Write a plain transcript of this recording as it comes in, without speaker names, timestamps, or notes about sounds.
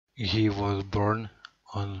He was born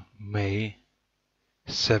on May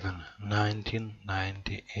 7,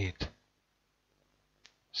 1998.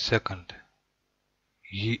 Second,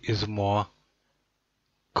 he is more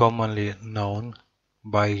commonly known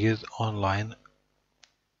by his online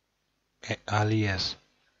alias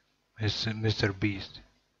Mr. Beast.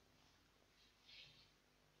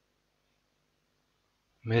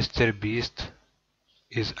 Mr. Beast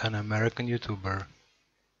is an American YouTuber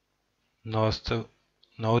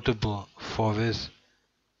notable for his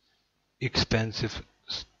expensive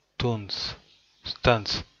stunts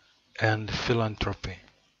and philanthropy.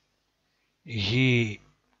 He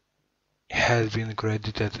has been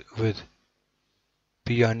credited with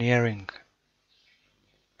pioneering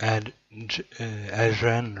a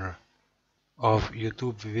genre of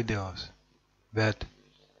YouTube videos that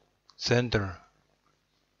center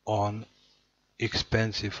on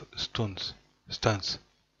expensive stunts.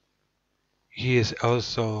 He is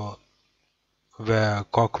also the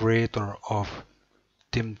co-creator of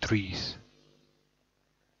Team Trees.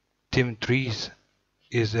 Team Trees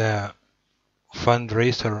is a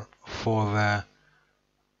fundraiser for the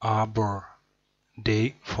Arbor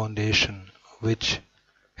Day Foundation, which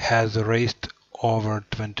has raised over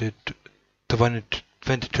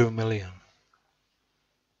 22 million.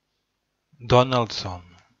 Donaldson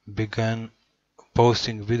began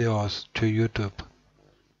posting videos to YouTube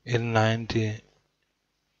in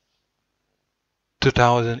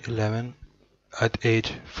 2011 at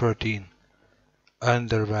age 13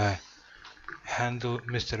 under the handle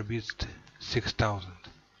MrBeast 6000.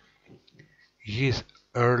 His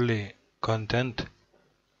early content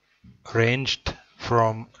ranged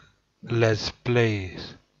from Let's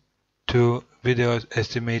Plays to videos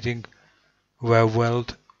estimating the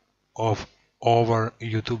wealth of other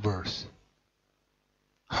YouTubers.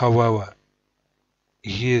 However,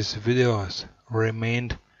 his videos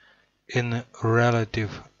remained in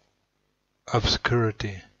relative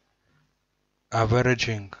obscurity,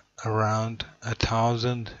 averaging around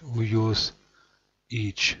 1,000 views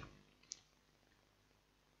each.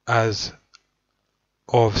 As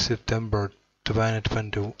of September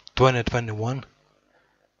 2021,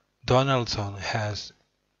 Donaldson has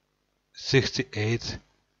 68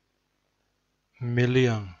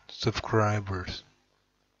 million subscribers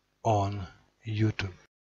on YouTube.